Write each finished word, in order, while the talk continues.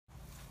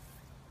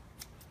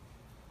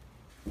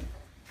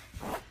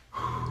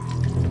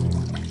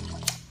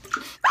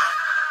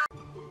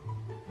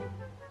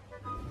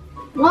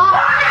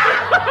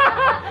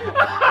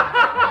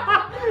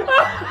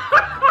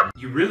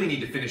really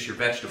need to finish your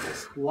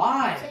vegetables.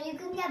 Why? So you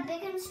can get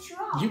big and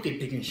strong. You get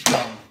big and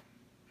strong.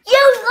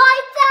 You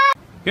like that?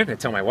 You're not gonna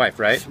tell my wife,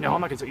 right? No,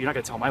 I'm not gonna. You're not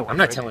gonna tell my wife. I'm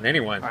not right? telling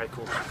anyone. All right,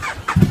 cool.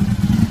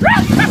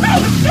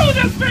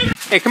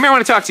 Hey, come here, I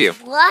want to talk to you.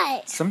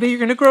 What? Someday you're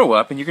gonna grow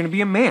up and you're gonna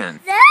be a man.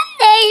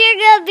 Someday you're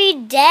gonna be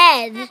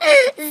dead.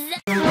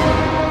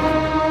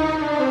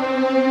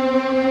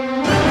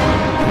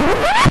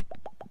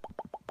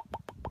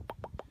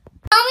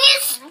 Tell me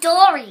a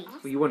story.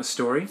 Well, you want a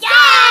story?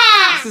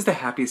 Yeah! This is the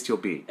happiest you'll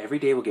be. Every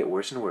day will get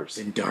worse and worse.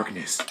 In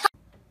darkness.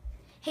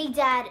 Hey,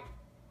 Dad.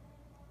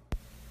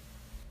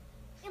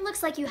 It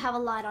looks like you have a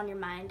lot on your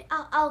mind.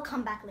 I'll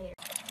come back later.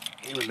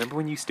 Hey, remember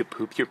when you used to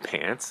poop your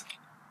pants?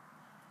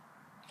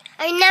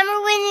 I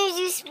remember when it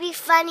used to be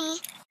funny.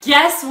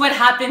 Guess what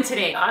happened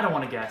today? I don't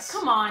want to guess.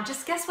 Come on,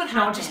 just guess what No,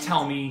 happened. just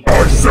tell me.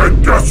 I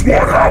said, guess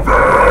what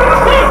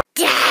happened?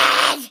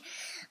 Dad!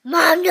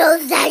 Mom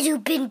knows that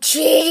you've been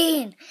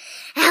cheating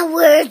at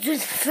words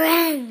with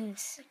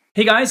friends.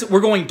 Hey guys, we're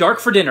going dark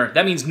for dinner.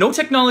 That means no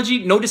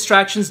technology, no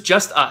distractions,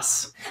 just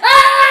us.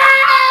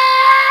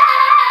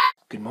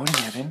 Good morning,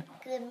 Evan.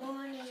 Good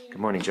morning. Good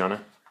morning,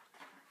 Jonah.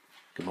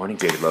 Good morning,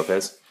 David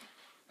Lopez.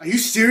 Are you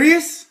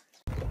serious?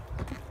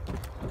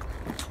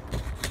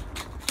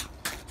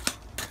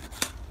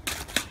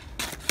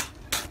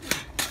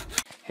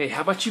 Hey,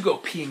 how about you go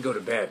pee and go to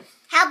bed?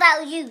 How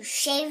about you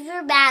shave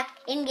your back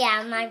and get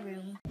out of my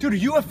room? Dude, a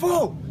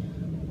UFO!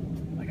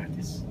 I got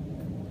this.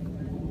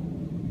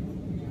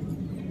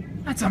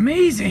 That's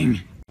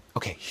amazing.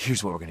 Okay,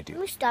 here's what we're gonna do.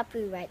 Let me stop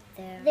you right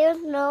there.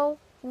 There's no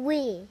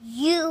we.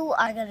 You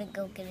are gonna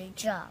go get a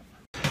job.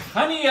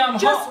 Honey, I'm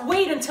Just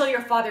wait until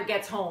your father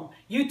gets home.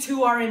 You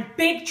two are in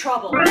big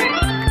trouble. Oh,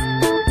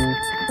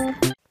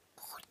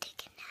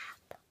 take a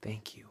nap.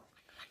 Thank you.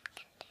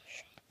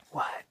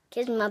 What?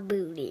 Kiss my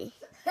booty.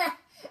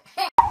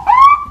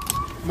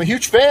 I'm a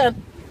huge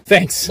fan.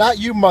 Thanks. Not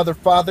you, mother,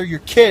 father, your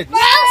kids.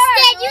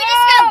 Roasted! You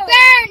just got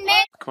burned,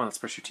 man! Come on, let's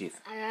brush your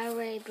teeth. I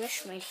already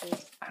brushed my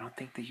teeth. I don't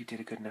think that you did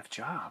a good enough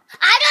job.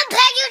 I don't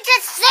think you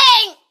just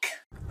think!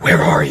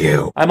 Where are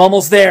you? I'm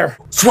almost there.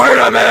 Swear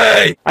to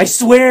me! I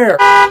swear.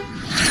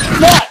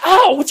 What?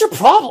 Ow, what's your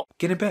problem?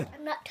 Get in bed.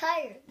 I'm not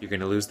tired. You're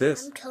gonna lose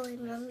this. I'm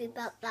telling Mommy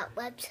about that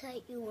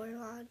website you were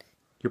on.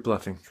 You're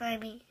bluffing. Try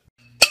me.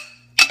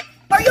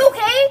 Are you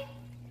okay?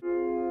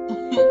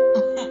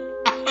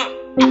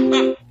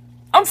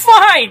 I'm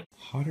fine.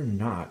 Hot or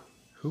not,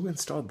 who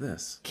installed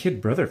this?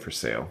 Kid brother for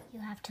sale. You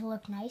have to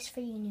look nice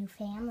for your new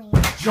family.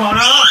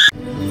 Jonah!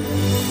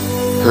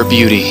 Her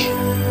beauty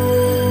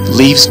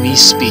leaves me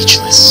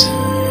speechless.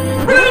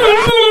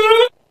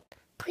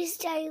 Please,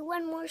 Daddy,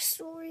 one more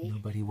story. No,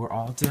 buddy, we're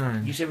all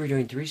done. You said we're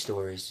doing 3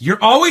 stories.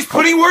 You're always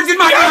putting words in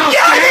my mouth!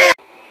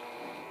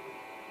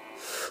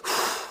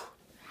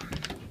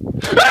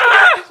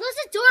 Close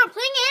the door. I'm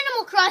playing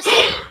Animal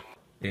Crossing.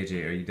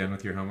 AJ, are you done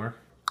with your homework?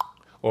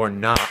 Or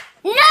not?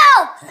 No!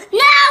 No,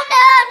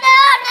 no, no,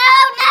 no,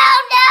 no,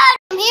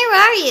 no! Where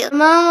are you?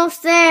 I'm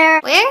almost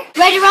there. Where?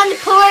 Right around the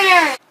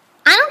corner.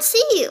 I don't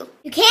see you.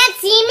 You can't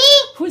see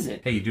me? Who is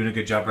it? Hey, you doing a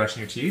good job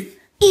brushing your teeth?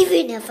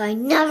 Even if I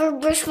never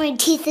brush my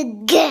teeth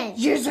again,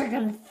 yours are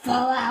gonna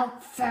fall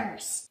out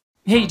first.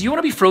 Hey, do you want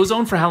to be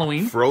Frozone for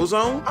Halloween?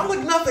 Frozone? I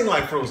look nothing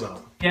like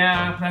Frozone.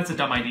 Yeah, that's a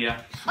dumb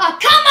idea. Oh,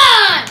 come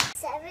on!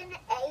 7,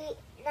 8,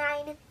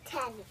 9,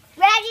 10.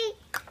 Ready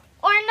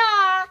or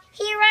not,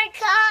 here I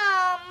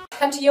come.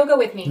 Come to yoga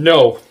with me.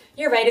 No.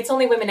 You're right, it's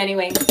only women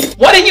anyway.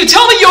 Why didn't you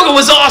tell me yoga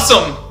was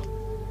awesome?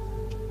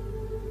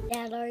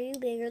 Dad, are you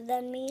bigger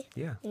than me?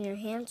 Yeah. And your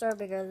hands are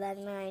bigger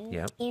than mine.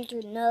 Yep. And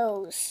your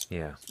nose.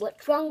 Yeah.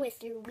 What's wrong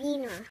with your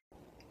wiener?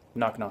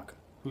 Knock, knock.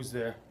 Who's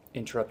there?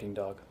 Interrupting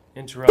dog.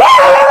 Interrupt.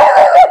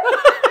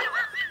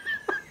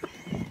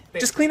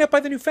 Just clean up by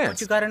the new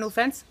fence. You got a new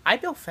fence? I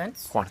built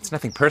fence. Juan, it's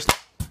nothing personal.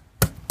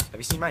 Have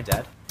you seen my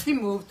dad? He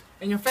moved,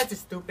 and your fence is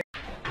stupid.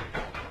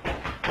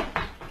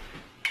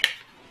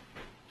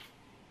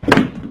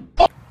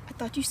 I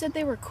thought you said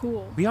they were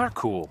cool. We are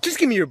cool. Just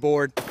give me your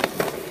board.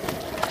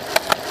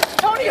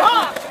 Tony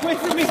Hawk! Wait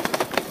for me!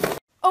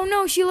 Oh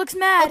no, she looks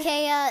mad.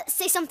 Okay,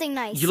 say something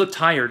nice. You look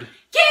tired.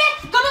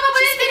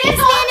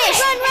 Spanish!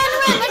 Run, run,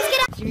 run! Let's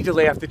get out! You need to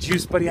lay off the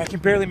juice, buddy. I can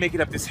barely make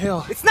it up this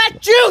hill. It's not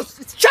juice!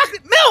 It's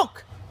chocolate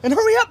milk! And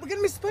hurry up, we're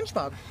gonna miss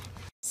SpongeBob.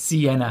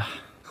 Sienna.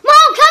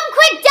 Mom, come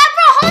quick!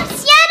 Deborah, hold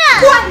Sienna!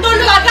 Cuando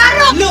lo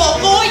agarro, lo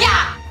voy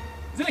a...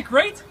 Isn't it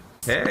great?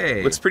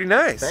 Hey. Looks pretty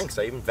nice. Thanks,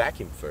 I even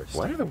vacuumed first.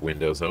 Why are the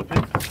windows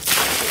open?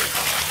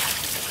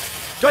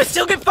 Do I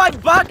still get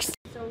 $5?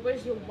 So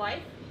where's your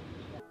wife?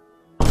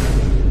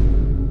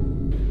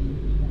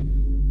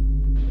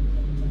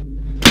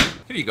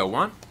 Here you go,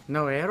 Juan.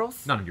 No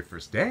arrows? Not on your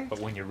first day. But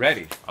when you're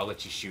ready, I'll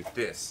let you shoot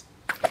this.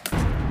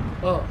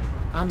 Oh,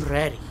 I'm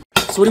ready.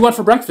 So what do you want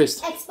for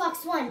breakfast?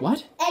 Xbox One.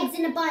 What? Eggs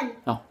in a bun.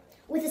 Oh.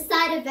 With a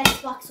side of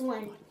Xbox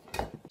One.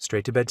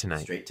 Straight to bed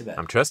tonight. Straight to bed.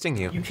 I'm trusting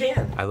you. You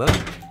can. I love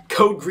you.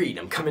 Code Green,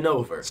 I'm coming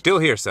over. Still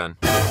here, son.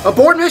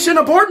 Abort mission!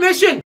 Abort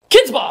mission!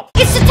 Kids Bob!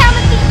 It's the time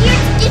of the year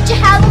to get your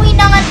Halloween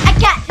on. I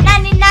got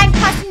 99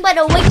 costumes, but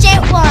a witch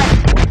ain't one.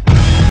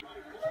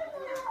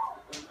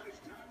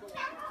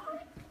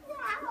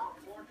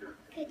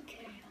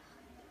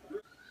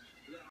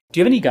 Do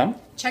you have any gum?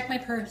 Check my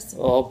purse.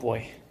 Oh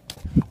boy.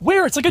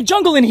 Where? It's like a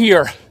jungle in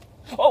here!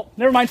 Oh,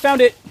 never mind,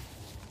 found it.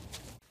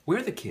 Where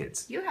are the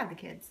kids? You have the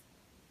kids.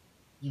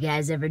 You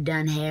guys ever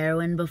done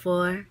heroin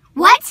before?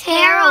 What's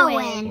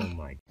heroin? Oh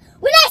my.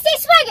 When I say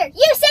swagger,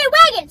 you say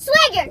wagon!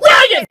 Swagger!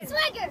 Wagon!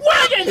 Swagger!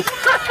 Wagon!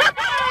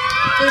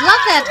 We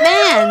love that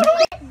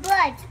band.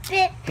 Blood,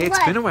 spit, Hey, it's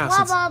blood. been a while Blah,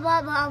 since- blah,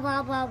 blah, blah,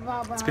 blah, blah,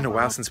 blah, blah, It's been a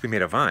while since we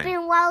made a It's vine. been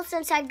a while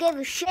since I gave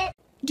a shit.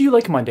 Do you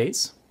like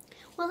Mondays?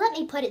 Well, let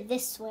me put it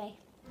this way.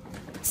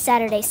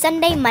 Saturday,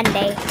 Sunday,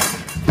 Monday.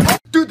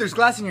 Dude, there's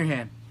glass in your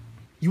hand.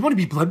 You want to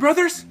be blood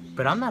brothers?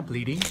 But I'm not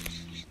bleeding.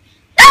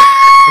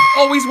 I've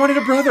always wanted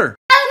a brother.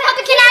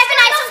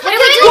 What are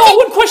we doing? Whoa,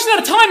 one question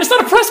at a time! It's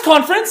not a press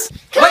conference!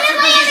 What's your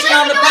position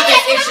on the budget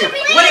issue?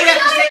 What do you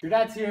have to say? Your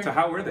dad's here. So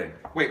how were they?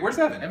 Wait, where's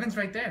Evan? Evan's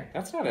right there.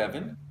 That's not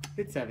Evan.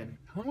 It's Evan.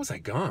 How long was I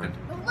gone?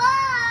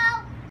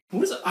 Hello?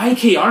 What does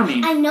IKR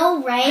mean? I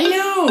know, right? I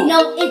know.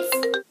 No,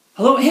 it's...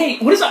 Hello, hey,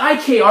 what does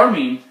IKR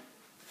mean?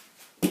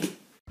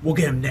 We'll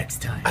get him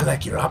next time. I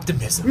like your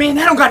optimism. Man,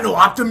 I don't got no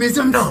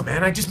optimism. No,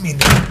 man, I just mean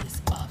that.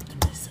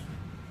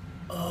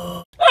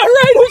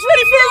 Alright, who's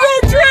ready for a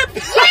road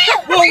trip?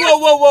 Whoa, whoa,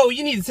 whoa, whoa.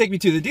 You need to take me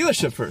to the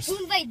dealership first. Who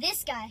invited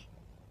this guy?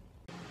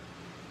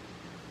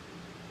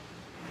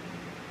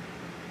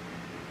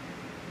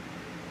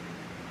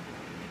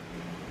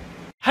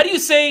 How do you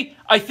say,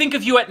 I think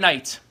of you at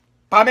night?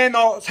 밤에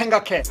너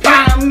생각해.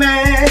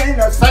 밤에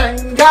너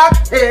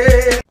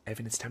생각해.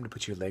 Evan, it's time to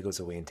put your Legos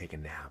away and take a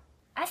nap.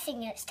 I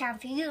think it's time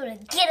for you to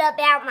get up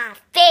out my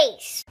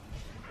face.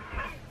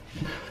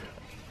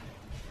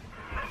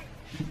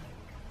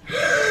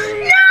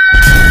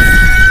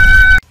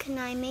 Can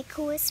I make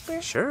a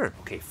whisper? Sure.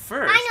 Okay,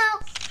 first. I know.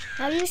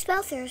 How do you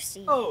spell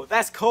thirsty? Oh,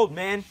 that's cold,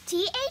 man.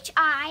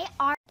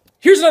 T-H-I-R...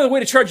 Here's another way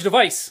to charge your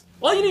device.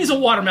 All you need is a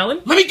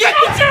watermelon. Let me get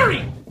Oh,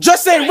 Jerry!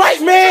 Just say right,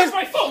 Where's man.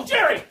 my phone,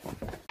 Jerry?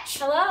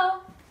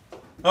 Hello?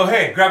 Oh,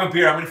 hey, grab a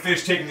beer. I'm gonna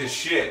finish taking this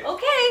shit.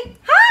 Okay.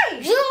 Hi!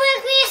 You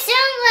make me sound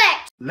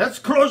Let's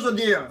close the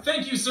deal.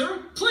 Thank you, sir.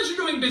 Pleasure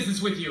doing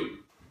business with you.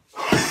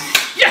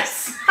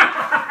 Yes!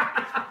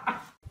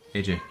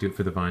 AJ, do it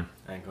for the vine.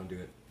 I ain't gonna do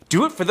it.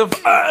 Do it for the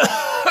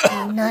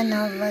like none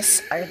of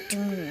us are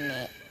doing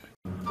it.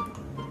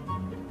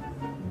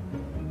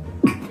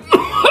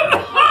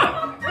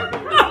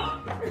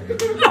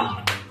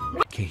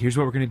 Okay, here's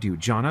what we're gonna do.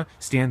 Jonna,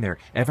 stand there.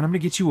 Evan, I'm gonna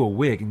get you a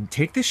wig and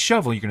take this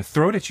shovel. You're gonna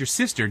throw it at your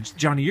sister.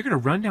 Johnny, you're gonna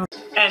run down.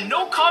 And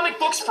no comic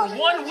books for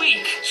 1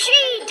 week.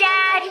 Gee,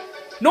 Dad!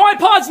 No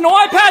iPods, no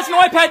iPads, no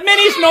iPad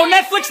minis, no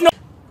Netflix, no...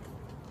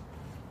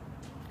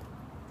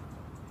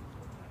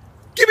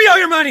 Give me all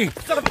your money!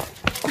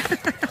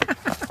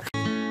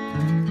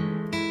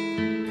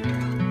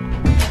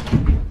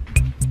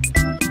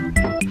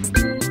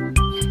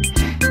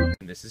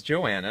 This is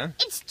Joanna.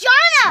 It's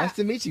Jonna! Nice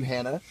to meet you,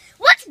 Hannah.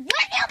 What's with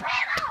you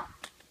people?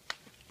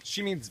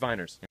 She means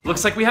Viners.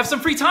 Looks like we have some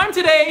free time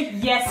today.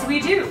 Yes, we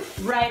do.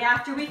 Right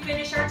after we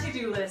finish our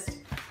to-do list.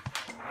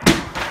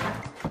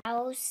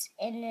 House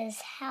in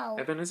this house.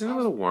 Evan, isn't it a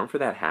little warm for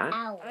that hat?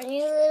 Ow. Are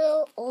you a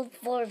little old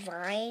for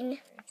Vine?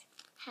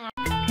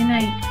 Good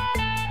night.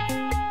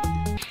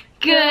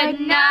 Good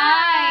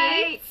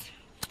night.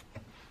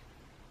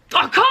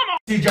 Oh, come on!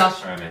 See you,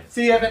 Josh. All right, man.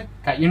 See you, Evan.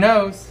 Cut your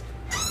nose.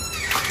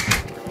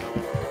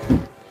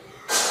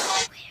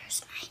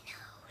 Where's my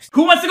nose?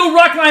 Who wants to go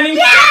rock climbing?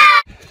 Yeah!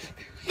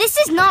 This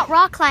is not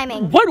rock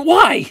climbing. What?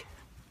 Why?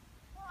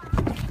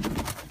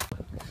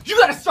 You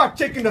gotta start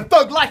taking the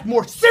thug life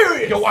more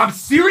serious. Yo, I'm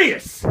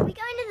serious! Are we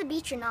going to the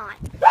beach or not?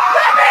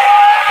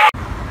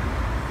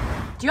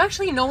 Do you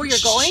actually know where you're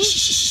going?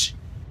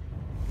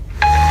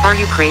 Are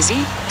you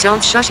crazy?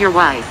 Don't shush your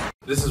wife.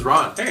 This is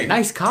Ron. Hey,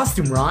 Nice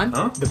costume, Ron.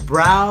 Huh? The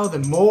brow, the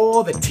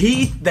mole, the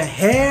teeth, the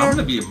hair. I'm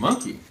gonna be a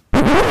monkey.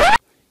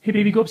 Hey,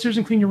 baby, go upstairs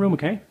and clean your room,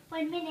 okay?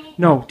 1 minute.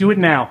 No, do it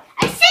now.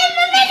 I said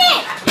a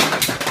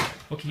minute!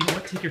 Okay, you know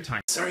what? Take your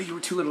time. Sorry you were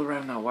too little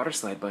around that water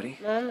slide, buddy.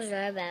 Mom's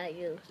right about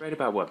you. Right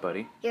about what,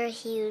 buddy? You're a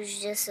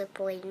huge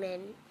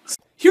disappointment.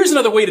 Here's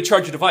another way to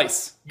charge your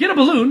device. Get a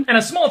balloon and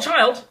a small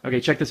child. Okay,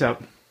 check this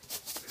out.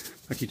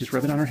 Okay, just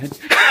rub it on her head.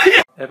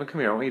 Evan,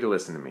 come here. I want you to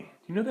listen to me.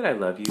 You know that I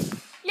love you.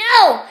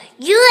 No!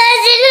 You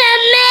listen to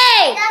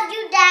me! Love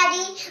you,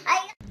 Daddy.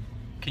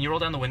 Can you roll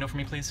down the window for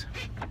me, please?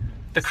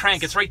 The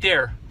crank, it's right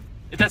there.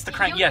 If that's the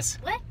crank, yes.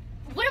 What?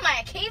 What am I,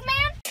 a caveman?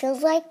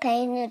 Feels like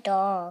petting a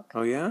dog.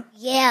 Oh, yeah?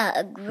 Yeah,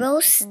 a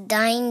gross,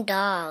 dying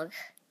dog.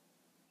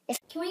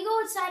 Can we go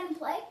outside and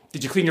play?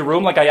 Did you clean your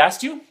room like I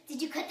asked you?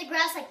 Did you cut the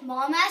grass like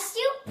Mom asked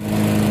you?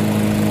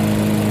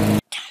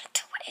 Time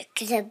to wake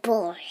the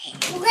boy.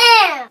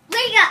 Blam!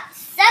 Wake up,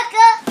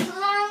 sucker!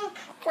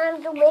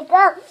 Time to wake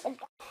up.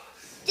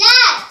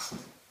 Dad!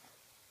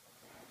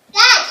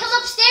 Dad, come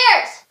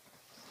upstairs!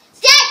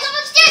 Dad, come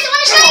upstairs! I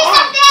want to show you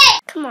something!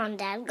 Come on,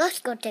 Dad. Let's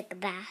go take a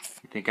bath.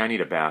 You think I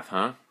need a bath,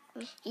 huh?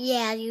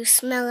 Yeah, you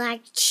smell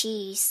like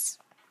cheese.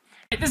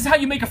 This is how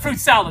you make a fruit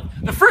salad.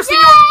 The first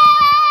thing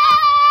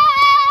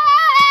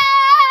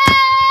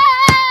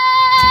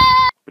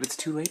But it's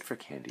too late for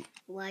candy.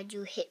 Why'd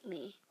you hit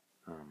me?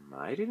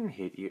 I didn't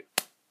hit you.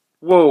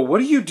 Whoa,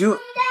 what are you doing?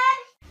 Dad!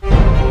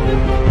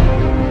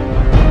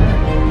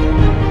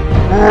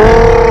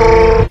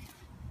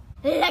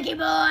 Lucky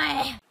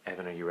boy!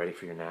 Evan, are you ready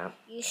for your nap?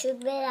 You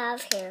should get out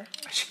of here.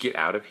 I should get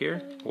out of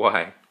here?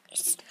 Why?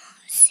 It's not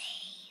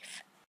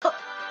safe.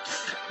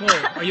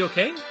 Whoa, are you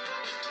okay?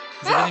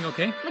 Is everything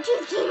okay? My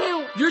tooth came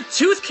out. Your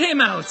tooth came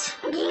out!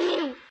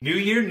 New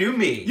year, new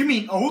me. You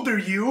mean older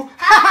you?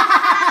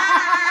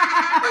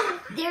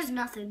 There's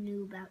nothing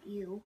new about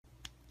you.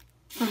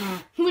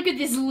 Look at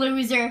this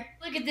loser.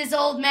 Look at this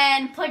old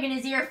man plugging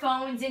his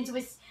earphones into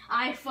his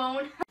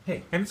iPhone.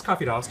 Hey, hand this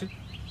coffee to Austin.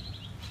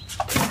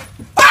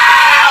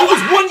 Ah! It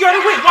was 1 yard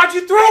away! Why'd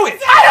you throw it?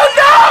 I don't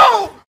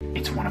know!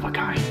 It's one of a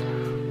kind.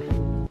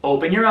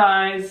 Open your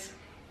eyes.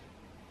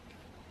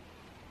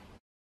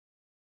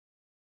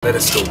 Let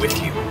us go with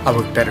you. I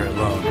work better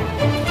alone.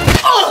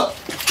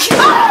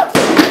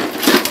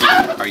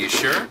 Are you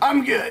sure?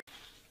 I'm good.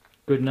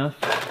 Good enough.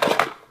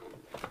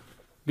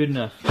 Good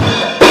enough.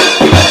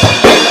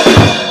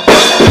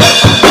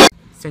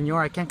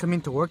 Senor, I can't come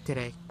into work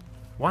today.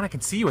 Juan, I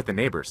can see you at the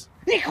neighbors.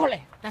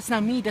 Híjole! That's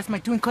not me, that's my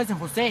twin cousin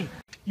Jose.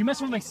 You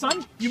mess with my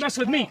son, you mess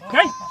with me,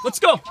 okay? Let's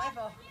go!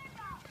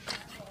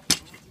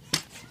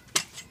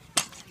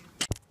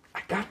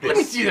 I got this. Let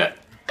me see that.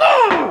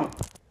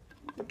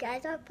 You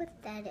guys are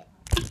pathetic.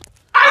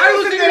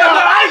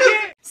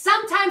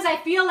 Sometimes I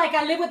feel like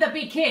I live with a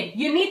big kid.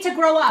 You need to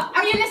grow up.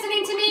 Are you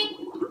listening to me?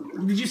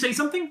 Did you say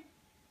something?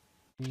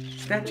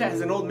 Snapchat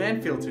has an old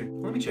man filter.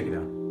 Let me check it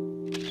out.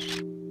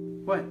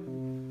 What?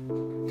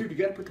 Dude, you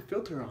gotta put the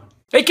filter on.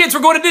 Hey kids,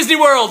 we're going to Disney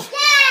World!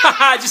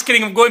 Yeah! Just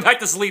kidding, I'm going back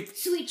to sleep.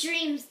 Sweet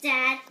dreams,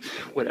 Dad.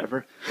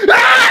 Whatever.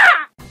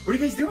 What are you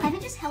guys doing? Evan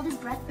just held his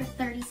breath for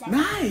 30 seconds.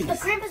 Nice! But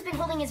Grandpa's been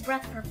holding his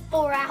breath for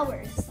 4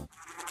 hours.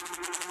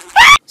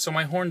 So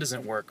my horn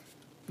doesn't work.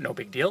 No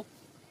big deal.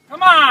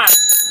 Come on!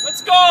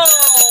 Let's go!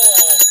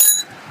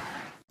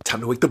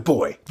 Time to wake the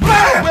boy.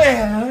 What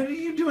are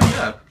you doing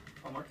up?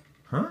 Homework.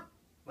 Huh?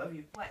 Love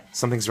you. What?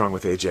 Something's wrong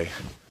with AJ.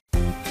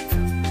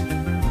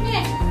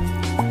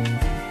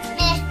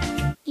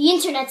 The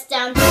internet's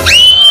down.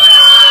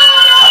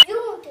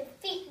 You won't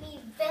defeat me,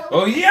 Bill.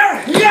 Oh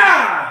yeah!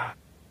 Yeah!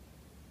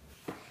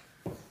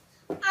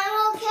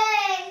 I'm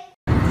okay.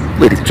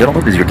 Ladies and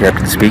gentlemen, this is your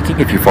captain speaking.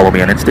 If you follow me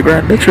on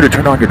Instagram, make sure to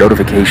turn on your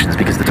notifications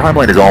because the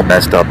timeline is all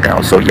messed up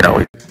now, so you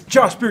know.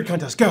 Josh, beard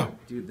contest, go!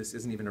 Dude, this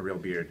isn't even a real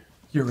beard.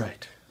 You're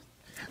right.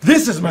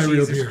 This is my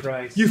real beard.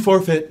 Christ. You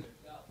forfeit.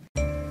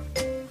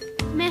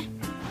 Meh.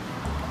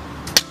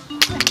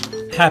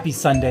 Happy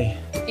Sunday.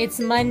 It's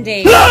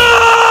Monday.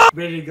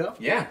 Ready to go?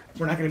 Yeah.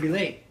 We're not gonna be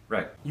late.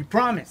 Right. You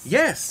promise?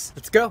 Yes,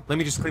 let's go. Let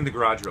me just clean the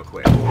garage real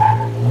quick.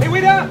 Hey,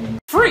 wait up!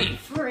 Free!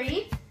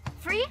 Free?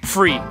 Free?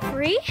 Free.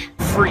 Free?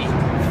 Free.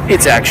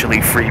 It's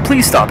actually free.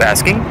 Please stop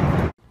asking.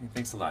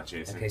 Thanks a lot,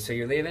 Jason. Okay, so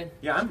you're leaving?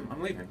 Yeah,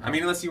 I'm leaving. I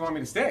mean, unless you want me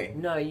to stay.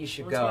 No, you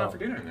should What's go. going on for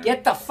dinner then?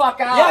 Get the fuck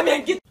out! Yeah,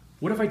 man, get.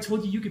 What if I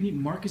told you you could meet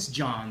Marcus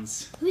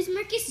Johns? Who's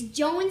Marcus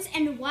Jones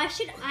and why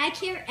should I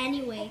care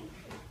anyway?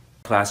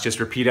 Class, just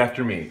repeat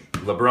after me.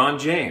 LeBron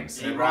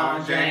James.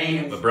 LeBron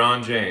James.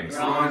 LeBron James.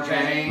 LeBron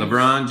James.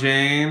 LeBron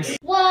James.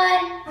 1,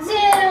 2, 3.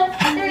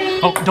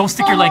 Oh, don't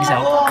stick your legs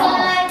out.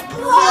 5.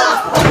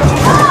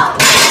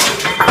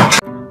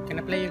 Can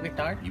I play your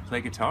guitar? You play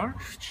guitar?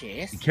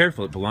 Yes. Be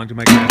careful, it belonged to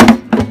my grandma.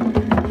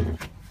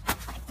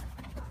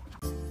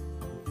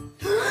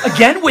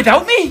 Again,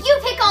 without me? You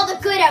pick all the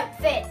good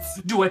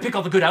outfits. Do I pick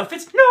all the good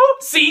outfits? No!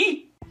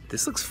 See?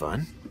 This looks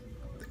fun.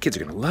 The kids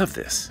are gonna love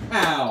this.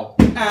 Ow.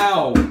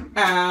 Ow.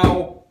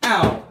 Ow.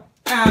 Ow.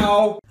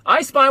 Ow.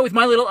 I spy with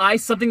my little eye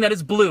something that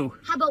is blue.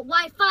 How about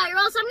Wi-Fi or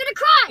else I'm gonna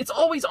cry? It's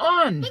always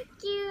on. Thank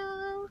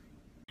you.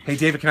 Hey,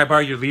 David, can I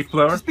borrow your leaf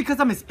blower? Just because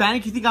I'm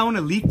Hispanic, you think I want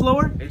a leaf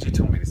blower? AJ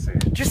told me to say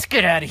it. Just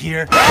get out of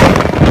here.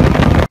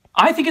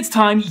 I think it's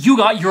time you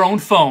got your own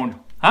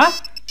phone. Huh?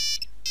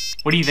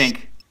 What do you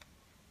think?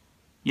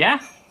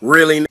 Yeah?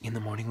 Really? In the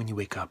morning when you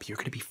wake up, you're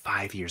gonna be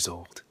 5 years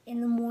old.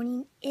 In the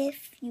morning,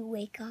 if you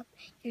wake up,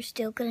 you're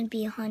still gonna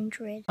be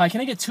 100.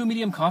 Can I get 2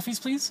 medium coffees,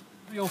 please?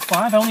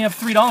 305. I only have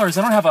 $3.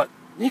 I don't have a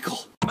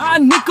nickel. My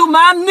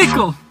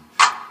nickel.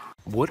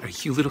 What are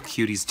you little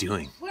cuties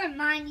doing? We're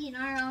minding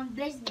our own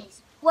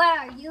business. What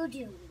are you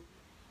doing?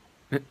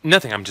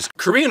 Nothing, I'm just...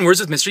 Korean words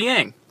with Mr.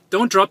 Yang.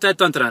 Don't drop that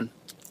dantaran.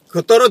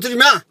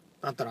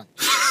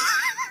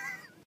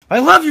 I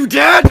love you,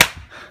 Dad!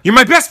 You're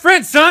my best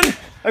friend, son!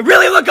 I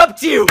really look up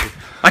to you!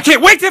 I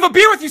can't wait to have a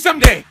beer with you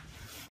someday!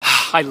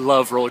 I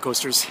love roller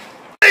coasters.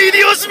 What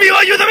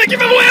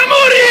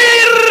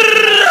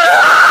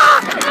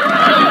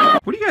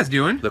are you guys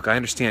doing? Look, I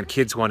understand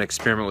kids want to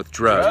experiment with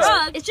drugs.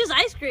 It's just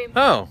ice cream.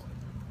 Oh.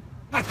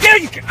 How dare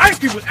you get ice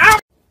cream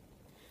without...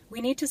 We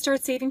need to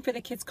start saving for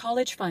the kids'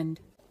 college fund.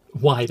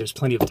 Why? There's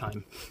plenty of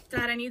time.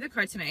 Dad, I need the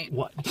car tonight.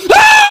 What?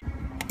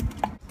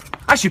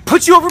 I should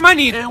put you over my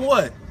knee. And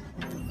what?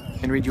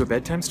 And read you a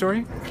bedtime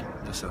story?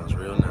 That sounds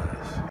real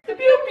nice. The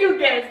pew-pew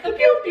dance! The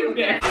pew-pew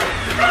dance!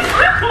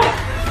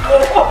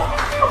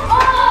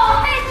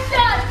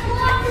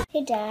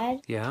 Hey,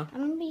 Dad. Yeah? I'm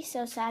gonna be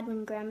so sad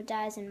when Grandma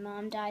dies and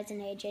Mom dies and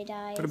AJ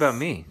dies. What about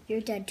me? You're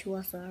dead to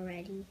us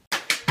already.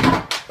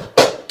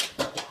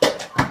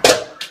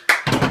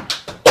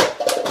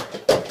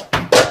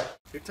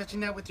 You're touching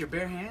that with your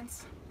bare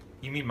hands?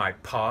 You mean my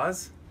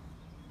paws?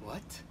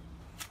 What?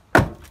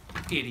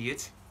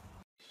 Idiot.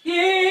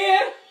 Here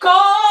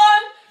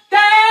come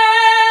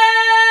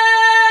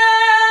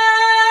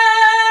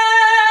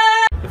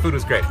The food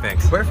was great,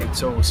 thanks. Perfect.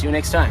 So we'll see you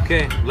next time.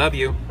 Okay, love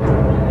you.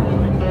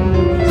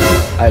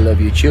 I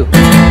love you too.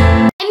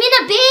 I'm in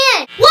a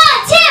band. 1,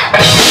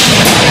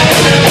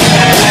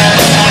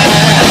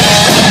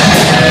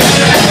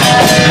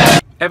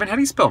 2. Evan, how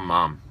do you spell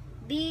mom?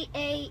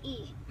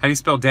 B-A-E. How do you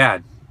spell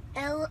dad?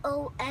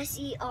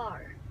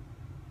 L-O-S-E-R.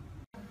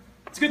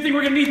 It's a good thing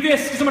we're gonna need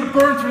this, because I'm gonna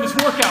burn through this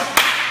workout.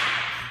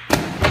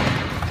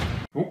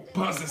 Oh,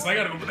 pause this. I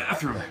gotta go to the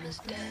bathroom.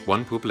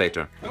 One poop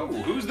later. Oh,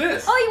 who's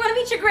this? Oh, you want to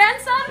meet your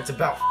grandson? It's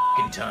about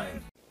f***ing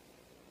time.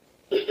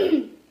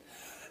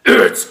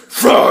 It's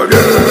Friday!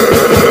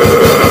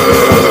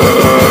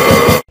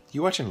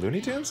 You watching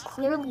Looney Tunes?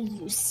 Clearly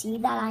you see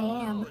that I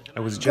am.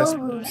 I was just...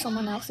 Go ruin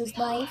someone else's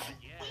life.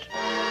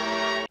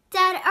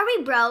 Dad, are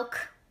we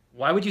broke?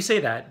 Why would you say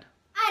that?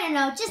 I don't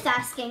know, just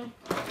asking.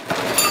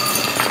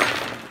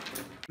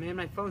 Man,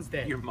 my phone's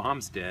dead. Your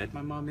mom's dead.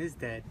 My mom is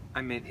dead.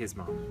 I meant his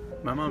mom.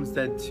 My mom's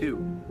dead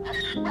too.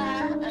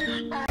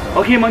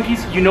 Okay,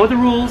 monkeys, you know the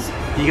rules.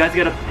 You guys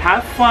gotta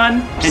have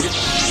fun and just...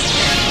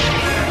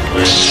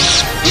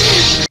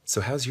 So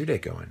how's your day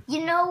going?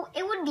 You know,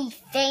 it would be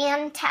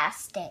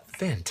fantastic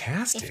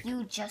Fantastic. if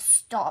you just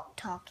stopped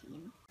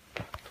talking.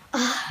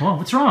 Whoa,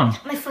 what's wrong?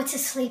 My foot's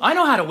asleep. I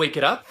know how to wake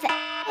it up.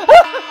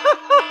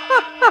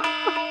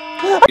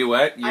 You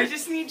what? I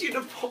just need you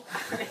to pull.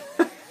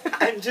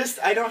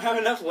 I don't have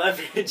enough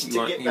leverage to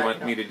get back. You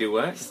want me to do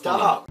what?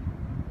 Stop.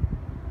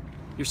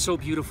 You're so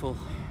beautiful.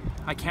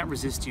 I can't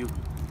resist you.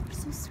 You're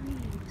so sweet.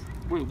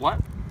 Wait, what?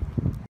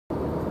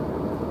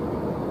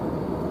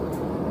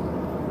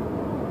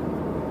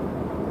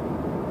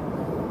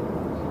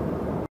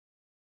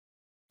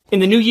 In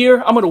the new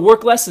year, I'm gonna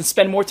work less and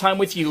spend more time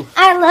with you.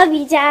 I love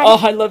you, Dad. Oh,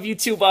 I love you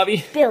too,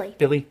 Bobby. Billy.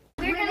 Billy.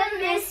 We're gonna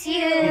miss you.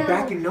 Be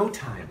back in no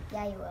time.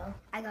 Yeah, you will.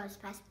 I got his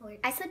passport.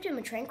 I slipped him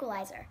a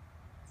tranquilizer.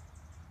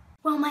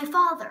 Well, my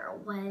father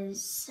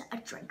was a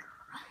drinker.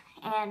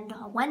 And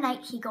one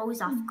night he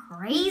goes off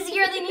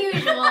crazier than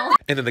usual.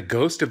 And then the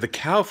ghost of the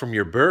cow from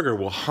your burger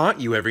will haunt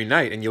you every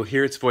night, and you'll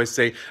hear its voice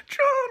say,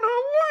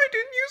 "Jonah, why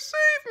didn't you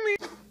save me?"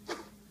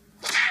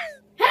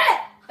 Hey!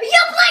 Are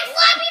you playing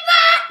Flappy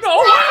Bird?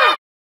 No!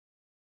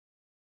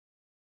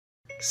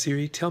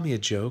 Siri, tell me a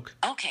joke.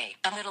 Okay,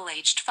 a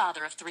middle-aged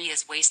father of 3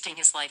 is wasting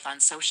his life on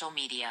social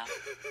media.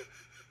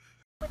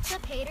 What's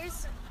up,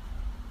 haters?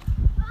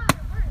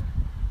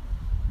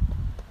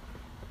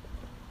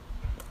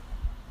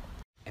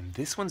 And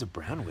this one's a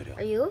brown widow.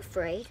 Are you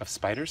afraid Of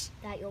spiders?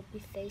 that you'll be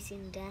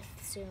facing death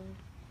soon?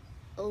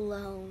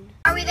 Alone.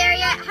 Are we there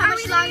yet? How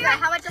much longer?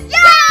 How much?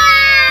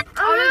 Yeah!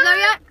 Are we there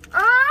yet?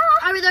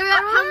 Are we there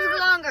yet? How much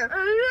longer?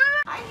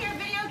 I hear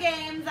video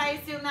games. I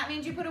assume that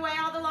means you put away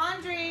all the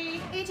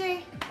laundry.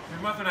 AJ. Your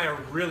mother and I are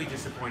really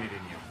disappointed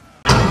in you.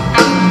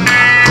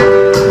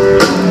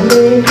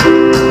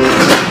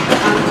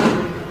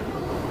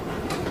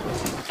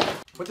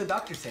 What'd the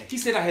doctor say? He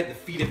said I had the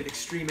feet of an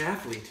extreme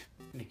athlete.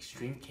 An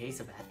extreme case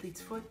of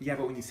athlete's foot? Yeah,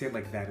 but when you say it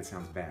like that, it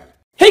sounds bad.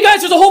 Hey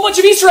guys, there's a whole bunch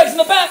of Easter eggs in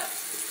the back!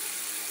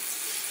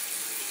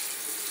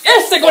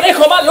 Ese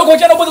conejo más loco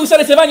ya no puede usar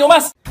ese baño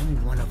más!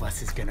 Only one of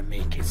us is gonna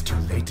make it. It's too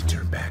late to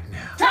turn back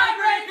now.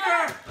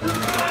 Tiebreaker!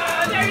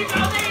 There you go,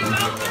 there you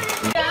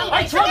go!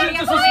 I told you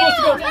this was supposed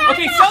to go!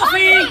 Okay,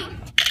 selfie!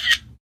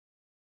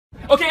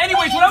 Okay,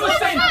 anyways, what I was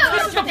saying,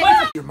 this is the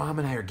place... Your mom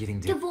and I are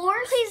getting dinner.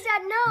 Divorce? Please,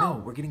 Dad, no. No,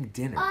 we're getting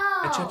dinner.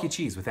 At Chuck E.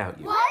 Cheese without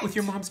you. What? With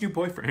your mom's new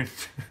boyfriend.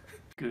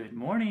 Good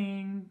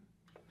morning.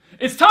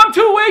 It's time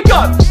to wake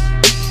up!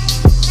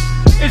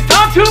 It's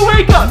time to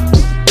wake up!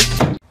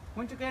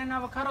 When'd you get an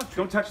avocado?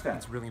 Don't touch that.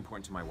 It's really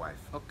important to my wife.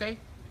 Okay.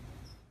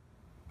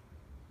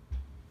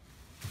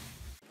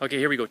 Okay,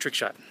 here we go, trick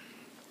shot.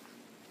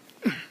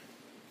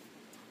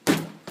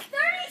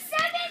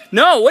 37?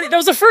 No, what? That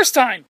was the first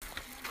time!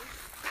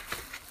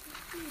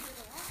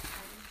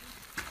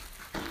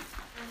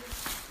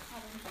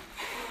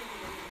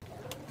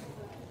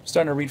 I'm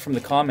starting to read from the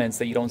comments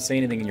that you don't say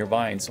anything in your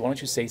vines, so why don't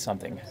you say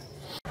something?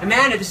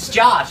 Amanda, this is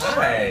Josh.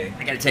 Hey.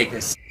 I gotta take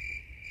this.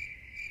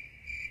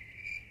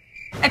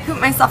 I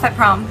pooped myself at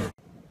prom.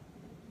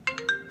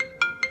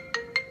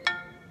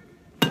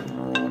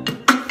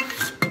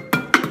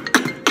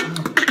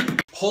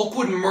 Hulk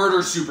would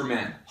murder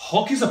Superman.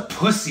 Hulk is a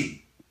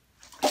pussy.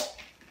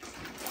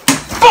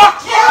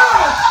 Fuck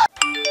yeah!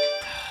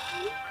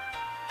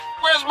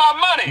 Where's my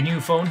money? New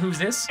phone, who's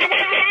this?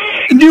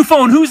 New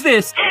phone, who's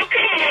this?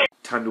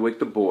 Time to wake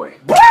the boy.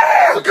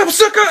 Look up,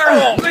 sucker!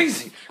 Oh,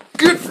 lazy.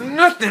 Good for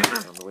nothing.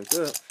 Time to wake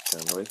up.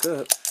 Time to wake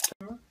up.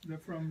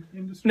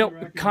 No,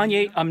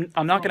 Kanye,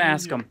 I'm not gonna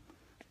ask him.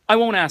 I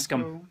won't ask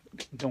him.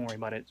 Don't worry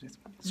about it.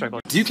 Sorry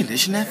about it. Do you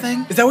condition that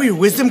thing? Is that where your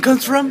wisdom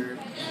comes from?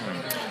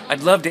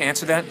 I'd love to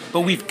answer that,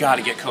 but we've got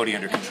to get Cody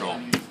under control.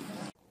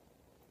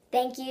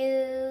 Thank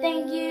you.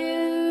 Thank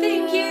you.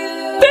 Thank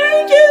you.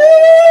 Thank you!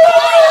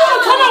 Oh,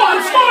 come on,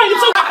 it's fine.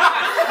 It's okay.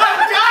 I'm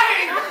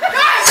dying!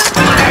 Guys,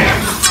 I'm dying!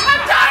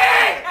 I'm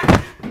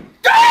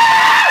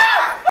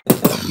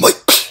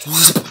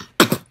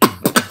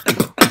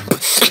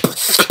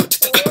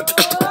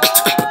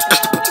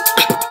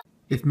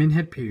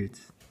Minhead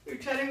periods. You're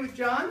chatting with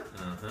John?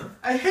 Uh-huh.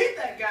 I hate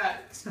that guy.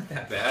 It's not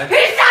that bad.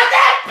 He's not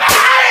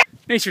that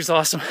bad! Nature's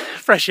awesome.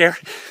 Fresh air.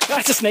 Ah,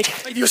 it's a snake.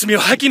 Ay, Dios mío,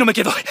 aquí no me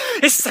quedo.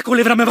 Esa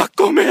culebra me va a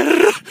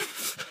comer.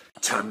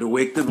 Time to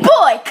wake them up.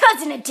 Boy,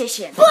 cousin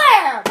edition.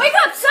 Blair, wake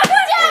up, sucker!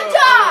 Dad,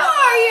 how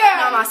are you?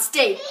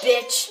 Namaste,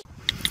 bitch.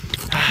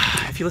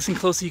 If you listen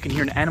closely, you can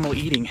hear an animal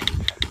eating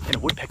and a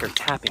woodpecker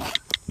tapping.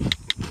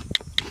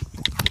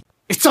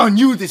 It's on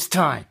you this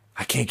time.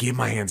 I can't get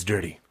my hands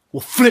dirty.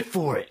 We'll flip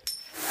for it.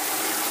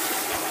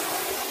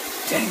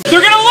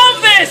 They're gonna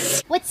love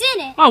this! What's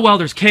in it? Oh, well,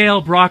 there's kale,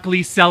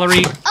 broccoli,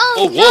 celery.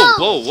 Oh,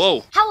 whoa,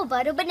 whoa. How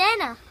about a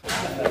banana?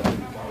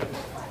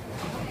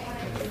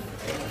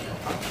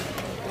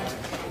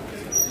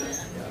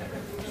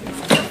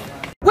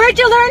 Where'd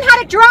you learn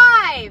how to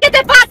drive? ¿Qué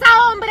te pasa,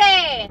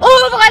 hombre?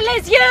 Ouvre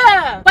les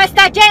yeux!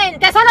 Questa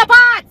gente sono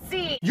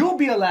pazzi! You'll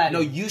be Aladdin. No,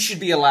 you should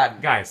be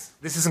Aladdin. Guys,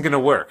 this isn't gonna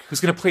work. Who's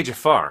gonna play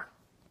Jafar?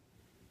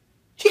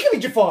 He can be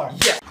Jafar.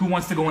 Yeah. Who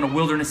wants to go on a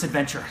wilderness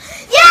adventure?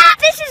 Yeah!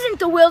 This isn't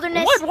the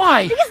wilderness. What?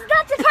 Why? Because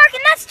that's the park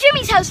and that's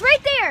Jimmy's house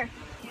right there.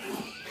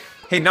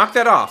 Hey, knock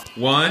that off.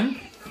 1,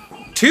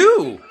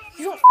 2.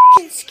 You don't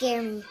f***ing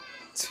scare me.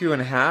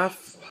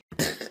 2.5.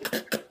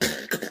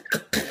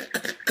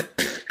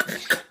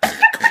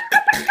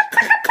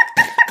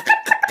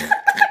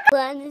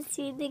 Want to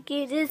see the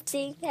cutest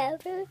thing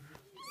ever?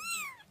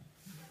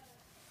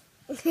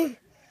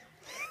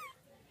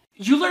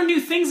 You learn new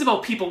things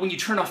about people when you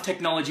turn off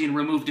technology and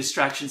remove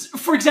distractions.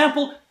 For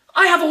example,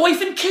 I have a wife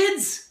and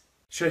kids.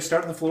 Should I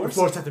start on the floors? The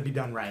floors have to be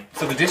done right.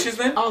 So the dishes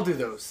then? I'll do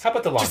those. How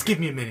about the laundry? Just give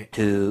me a minute.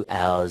 2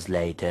 hours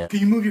later.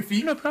 Can you move your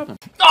feet? No problem.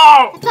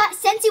 Oh! I thought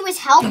Sensi was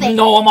helping.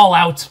 No, I'm all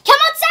out. Come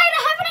outside,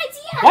 I have an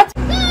idea. What?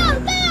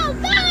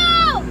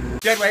 Go, go, go!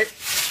 Dead weight.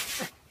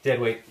 Dead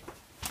weight.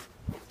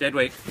 Dead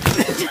weight.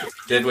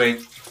 Dead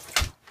weight.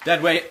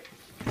 Dad, wait.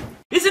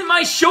 Isn't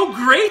my show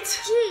great?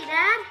 Gee,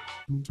 Dad.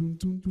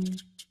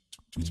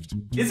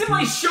 Isn't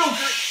my show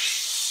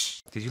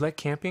great? Did you like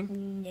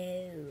camping?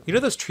 No. You know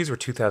those trees were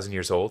 2,000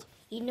 years old?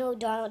 You know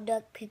Donald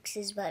Duck picks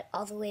his butt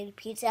all the way to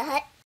Pizza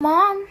Hut?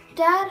 Mom,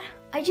 Dad,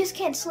 I just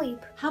can't sleep.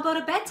 How about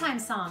a bedtime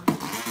song?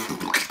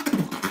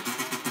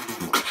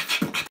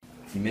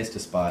 You missed a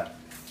spot.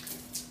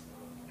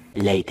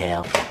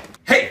 Later.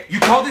 Hey, you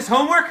called this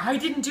homework? I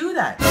didn't do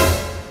that.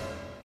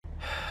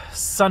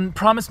 Son,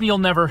 promise me you'll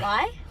never...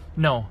 Lie?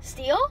 No.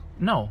 Steal?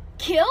 No.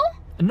 Kill?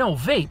 No,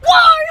 vape. Whoa,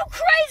 are you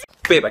crazy?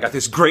 Babe, I got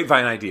this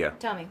grapevine idea.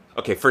 Tell me.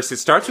 Okay, first it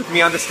starts with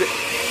me on the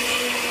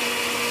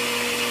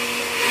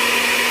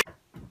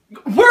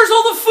Where's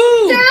all the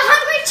food? There are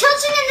hungry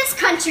children in this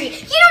country.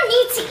 You don't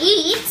need to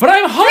eat. But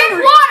I'm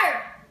hungry.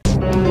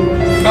 Drink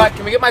water. Cut,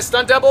 can we get my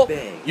stunt double?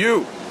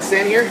 You!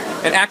 Stand here.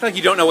 And act like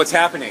you don't know what's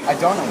happening. I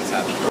don't know what's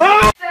happening.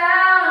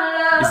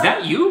 Is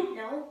that you?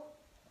 No.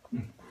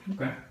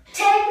 Okay.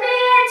 Take me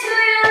into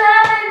your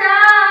loving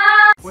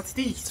arms. What's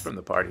these? It's from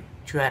the party.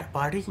 You at a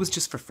party? It was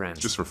just for friends.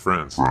 Just for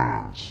friends.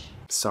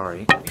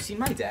 Sorry. Have you seen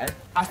my dad?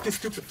 Ask this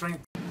stupid friend.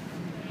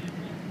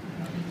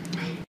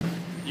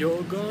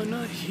 You're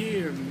gonna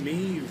hear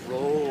me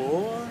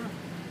roar.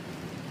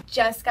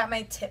 Just got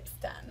my tips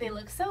done. They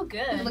look so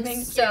good. It looks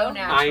Thank so you.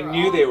 natural. I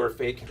knew they were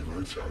fake.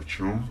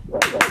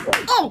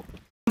 Oh!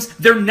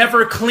 They're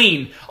never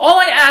clean. All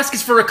I ask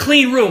is for a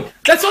clean room.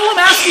 That's all I'm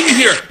asking you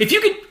here. If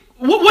you could...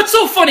 What's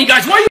so funny,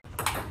 guys? Why are you...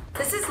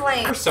 This is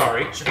lame. We're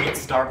sorry. Should we get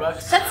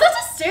Starbucks? That's such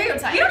a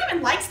stereotype. You don't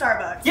even like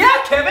Starbucks. Yeah,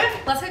 Kevin!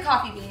 Let's get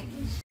coffee bean.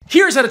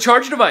 Here's how to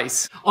charge a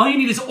device. All you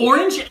need is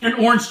orange and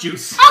orange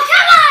juice. Oh,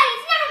 come on!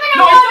 It's never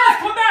No, gonna it work! does!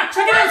 Come back!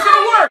 Check it out, it's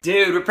gonna work!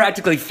 Dude, we're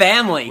practically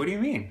family. What do you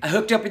mean? I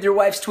hooked up with your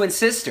wife's twin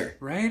sister.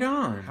 Right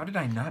on. How did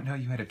I not know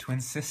you had a twin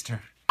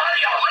sister?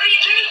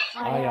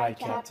 Aye, aye,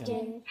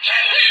 Captain.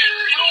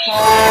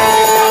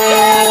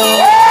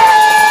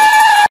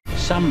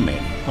 Some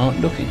men aren't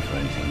looking for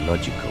anything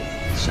logical.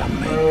 Some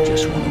men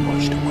just want to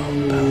watch the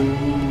world burn.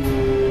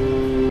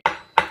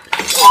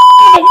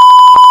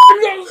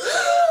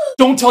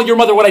 Don't tell your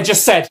mother what I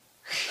just said.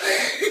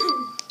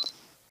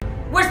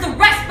 Where's the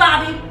rest,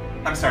 Bobby?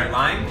 I'm sorry,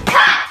 line?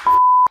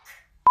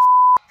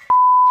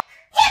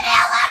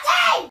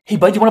 Hey,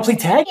 bud, you wanna play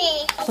tag?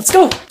 Let's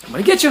go. I'm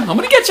gonna get you. I'm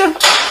gonna get you.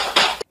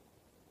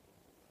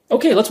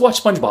 Okay, let's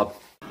watch SpongeBob.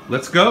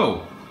 Let's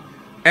go.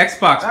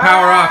 Xbox,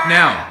 power off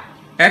now.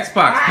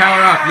 Xbox,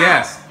 power off,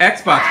 yes.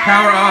 Xbox,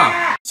 power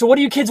off. So what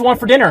do you kids want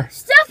for dinner?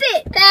 Stuff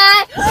it!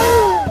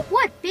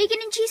 What, bacon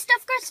and cheese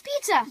stuffed crust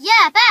pizza?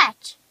 Yeah,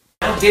 batch.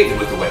 I'm digging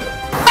with the weather.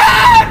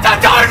 It's a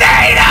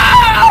tornado!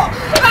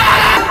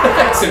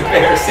 That's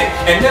embarrassing.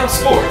 And now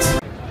sports.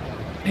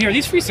 Hey, are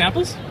these free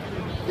samples?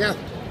 Yeah.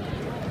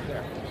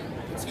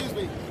 Excuse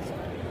me.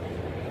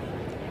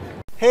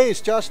 Hey,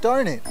 it's Josh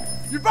Darnit.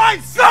 Your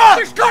vine sucks!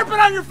 There's carpet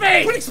on your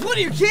face! Quit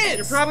exploiting your kids!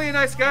 You're probably a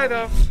nice guy,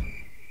 though.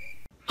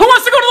 Who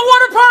wants to go to the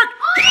water park?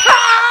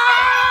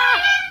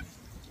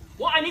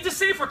 Well, I need to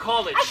save for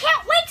college. I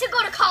can't wait to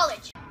go to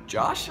college.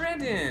 Josh?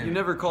 Brandon. You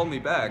never called me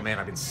back. Man,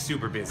 I've been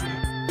super busy.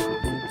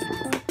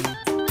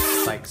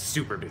 Like,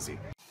 super busy.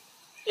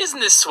 Isn't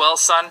this swell,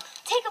 son?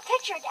 Take a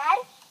picture,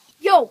 Dad.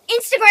 Yo,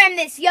 Instagram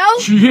this, yo!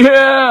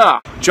 Yeah!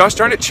 Josh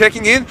Darnit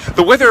checking in.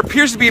 The weather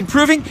appears to be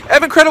improving.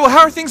 Evan Credible, how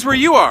are things where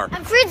you are?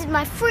 I'm freezing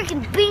my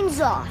freaking beans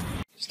off.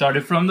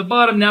 Started from the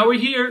bottom, now we're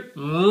here.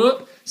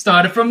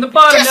 Started from the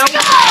bottom, Just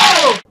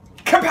now go!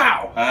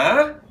 Kapow!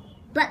 Huh?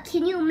 But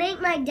can you make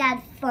my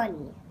dad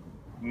funny?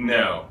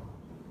 No.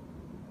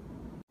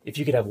 If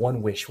you could have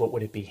one wish, what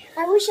would it be?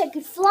 I wish I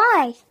could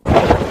fly.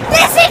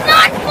 This is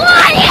not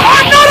flying!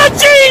 I'm not a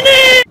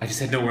genie! I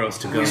just had nowhere else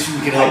to go. We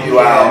can help you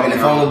out. I mean,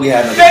 if only we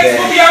had another Thanks, bed.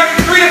 we'll be out in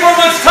 3 to 4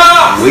 months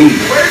tops!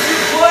 Where's your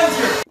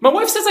plunger? My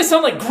wife says I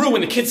sound like Gru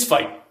in the kids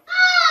fight.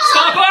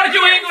 Stop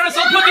arguing or else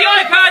I'll put the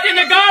iPad in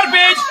the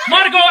garbage!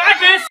 Monaco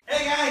Agnes!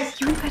 Hey guys!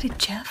 You invited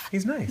Jeff?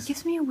 He's nice. He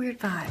gives me a weird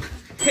vibe.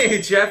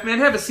 Hey, Jeff, man,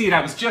 have a seat.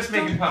 I was just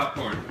making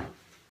popcorn.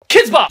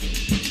 Kids Bop!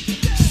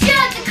 Shut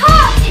up the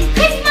cops and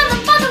crazy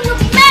mother will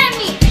be mad at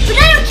me. But I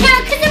don't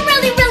care because I'm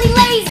really, really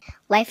lazy.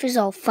 Life is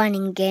all fun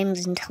and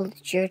games until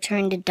it's your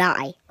turn to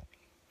die.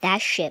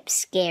 That shit's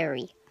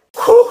scary.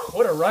 Whew,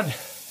 what a run.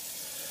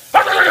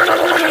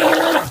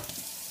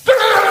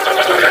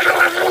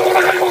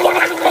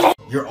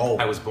 You're old.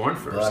 I was born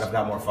first. But I've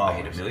got more followers. I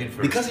hit 1 million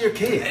first. Because of your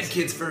kids. And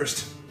kids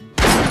first.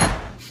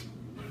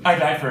 I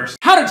die first.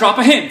 How to drop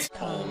a hint.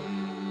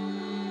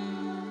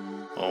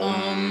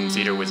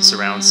 Theater with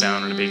surround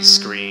sound and a big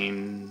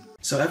screen.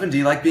 So, Evan, do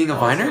you like being a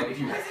viner? Give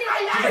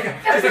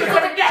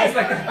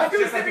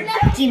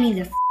me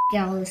the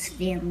out of this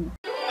family.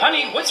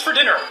 Honey, what's for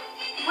dinner?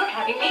 We're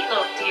having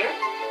meatloaf, dear.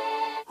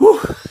 Whew.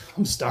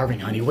 I'm starving,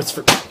 honey. What's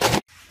for...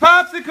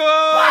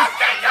 Popsicle!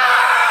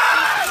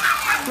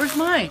 Where's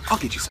mine? I'll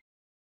get you some.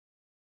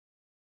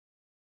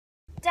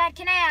 Dad,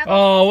 can I have?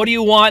 Oh, what do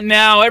you want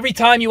now? Every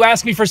time you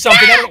ask me for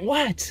something, I don't...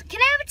 What? Can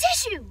I have a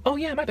tissue? Oh,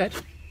 yeah, my bad.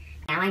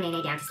 Now I nay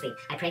down to sleep.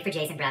 I pray for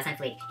Jason, browse on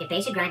fleek. If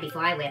they should grind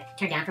before I whip,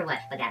 turn down for what?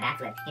 But that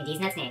backflip. In D's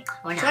nuts name,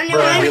 or not.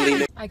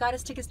 I got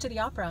us tickets to the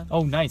opera.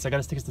 Oh, nice. I got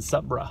us tickets to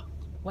sup, bruh.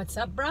 What's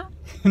up, bruh?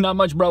 Not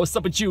much, bro. What's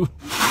up with you?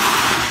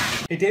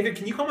 Hey, David,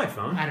 can you call my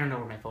phone? I don't know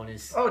where my phone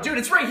is. Oh, dude,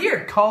 it's right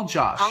here. Call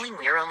Josh. Calling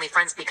we're only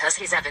friends because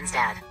he's Evan's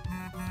dad.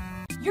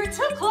 You're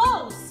too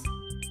close.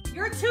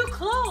 You're too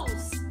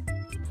close.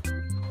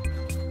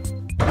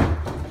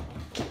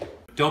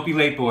 Don't be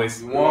late,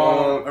 boys.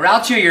 Whoa. Or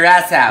I'll chew your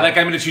ass out. Like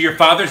I'm gonna chew your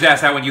father's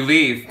ass out when you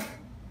leave.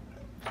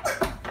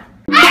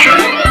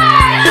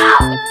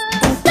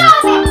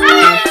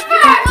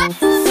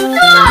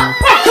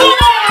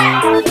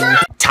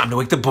 Time to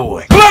wake the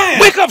boy. Blam!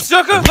 Wake up,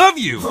 sucker! Love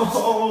you! It's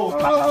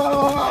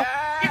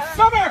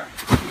summer!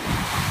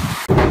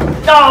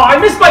 No, I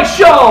missed my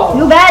show!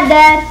 You bad,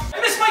 Dad.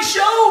 I missed my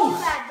show!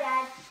 Bad,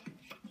 Dad.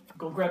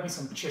 Go grab me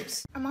some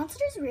chips. Are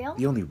monsters real?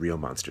 The only real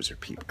monsters are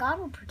people. God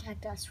will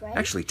protect us, right?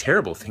 Actually,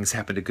 terrible things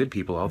happen to good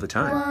people all the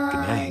time.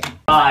 Good night.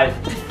 5,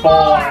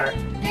 4, 3,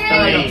 2,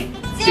 1.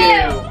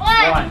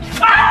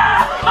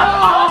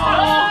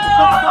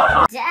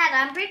 Dad,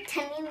 I'm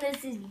pretending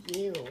this is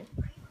you.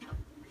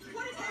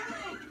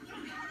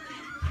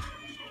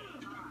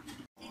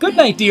 Good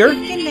night, dear.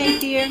 Good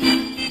night, dear.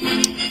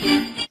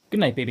 Good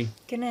night, baby.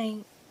 Good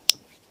night.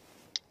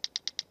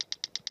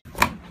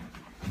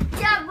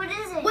 Dad, what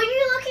is it? What are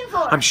you looking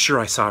for? I'm sure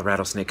I saw a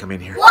rattlesnake come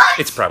in here. What?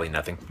 It's probably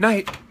nothing.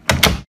 Night.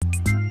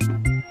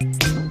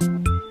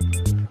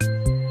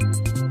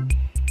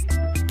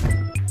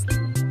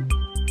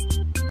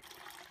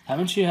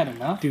 Haven't you had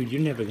enough? Dude,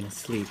 you're never gonna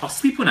sleep. I'll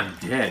sleep when I'm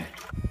dead.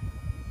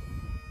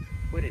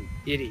 What an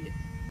idiot.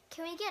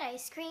 Can we get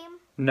ice cream?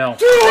 No.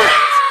 Do it!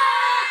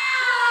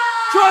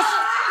 Just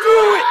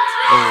do it!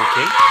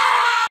 Okay.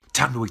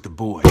 Time to wake the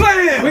boy.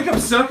 Blam! Wake up,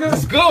 sucker!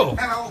 Let's go!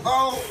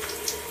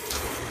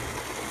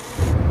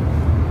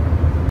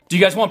 Do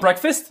you guys want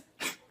breakfast?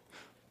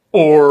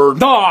 Or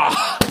nah?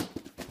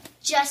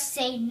 Just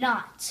say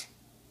not.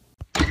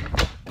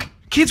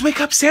 Kids, wake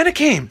up! Santa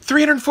came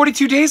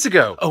 342 days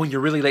ago. Oh, and you're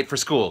really late for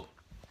school.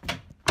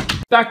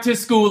 Back to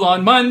school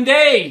on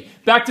Monday.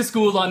 Back to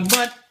school on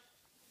Monday.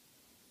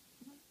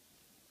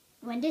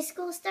 When does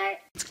school start?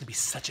 It's gonna be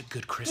such a good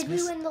Did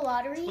Christmas. we win the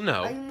lottery? Well,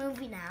 no. Are you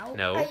moving out?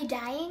 No. Are you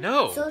dying?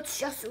 No. So it's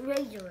just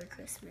regular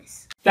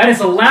Christmas. That is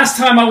the last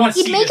time I want to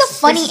see He'd make this. a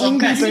funny This is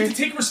Angry mess. You need Bird.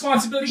 to take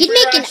responsibility He'd for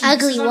your make an actions. This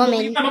ugly is woman.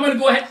 unbelievable. I'm gonna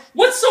go ahead.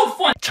 What's so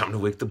fun? Time to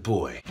wake the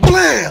boy.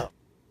 Blam!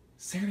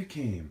 Santa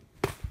came.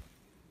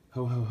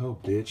 Ho, ho, ho,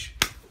 bitch.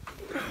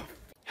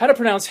 How to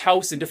pronounce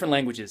house in different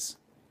languages?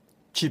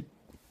 Chip.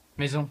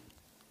 Maison.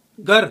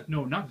 Good.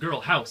 No, not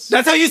girl. House.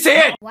 That's how you say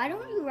it! Why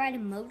don't you ride a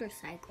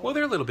motorcycle? Well,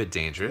 they're a little bit You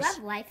dangerous.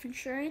 have life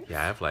insurance?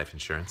 Yeah, I have life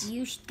insurance.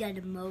 You should get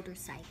a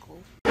motorcycle.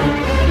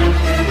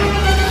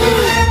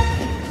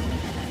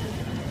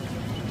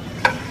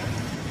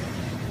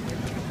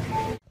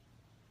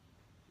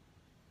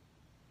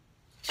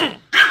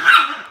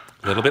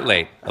 A little bit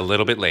late. A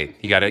little bit late.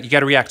 You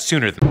gotta react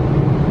sooner than.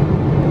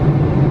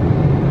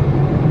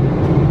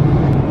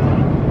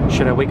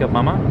 Should I wake up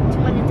Mama? Do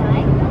you want to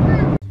die?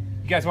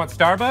 You guys want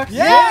Starbucks?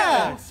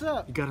 Yeah! What's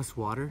up? You got us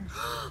water?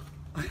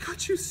 I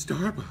got you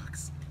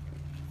Starbucks.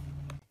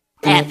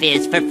 F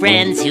is for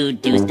friends who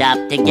do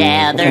stuff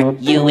together.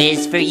 U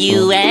is for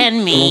you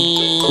and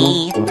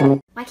me.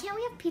 Why can't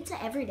we have pizza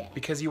every day.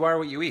 Because you are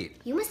what you eat.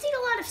 You must eat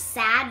a lot of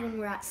sad when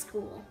we're at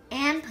school.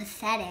 And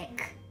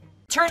pathetic.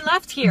 Turn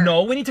left here.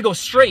 No, we need to go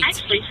straight.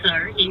 Actually,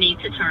 sir, you need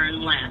to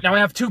turn left. Now I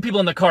have 2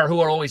 people in the car who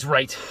are always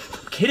right.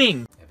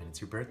 Kidding. Evan,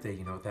 it's your birthday.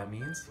 You know what that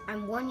means?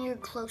 I'm 1 year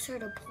closer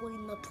to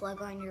pulling the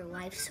plug on your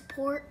life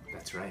support.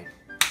 That's right.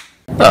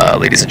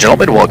 Ladies and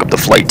gentlemen, welcome to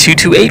Flight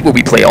 228, where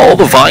we play all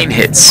the Vine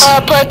hits.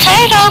 A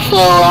potato flew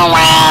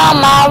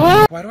around my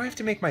room. Why do I have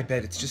to make my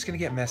bed? It's just gonna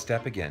get messed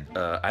up again.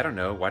 I don't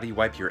know. Why do you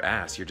wipe your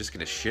ass? You're just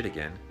gonna shit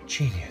again.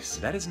 Genius.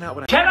 That is not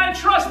what I— Can I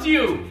trust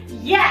you?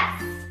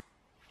 Yes!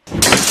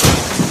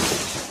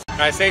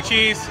 Can I say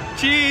cheese?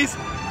 Cheese!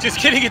 Just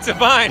kidding, it's a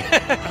vine.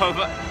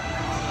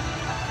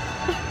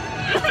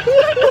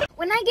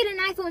 When I get an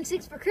iPhone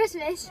 6 for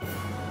Christmas,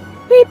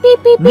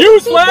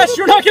 Newsflash,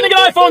 you're not getting an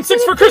iPhone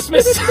 6 for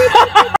Christmas!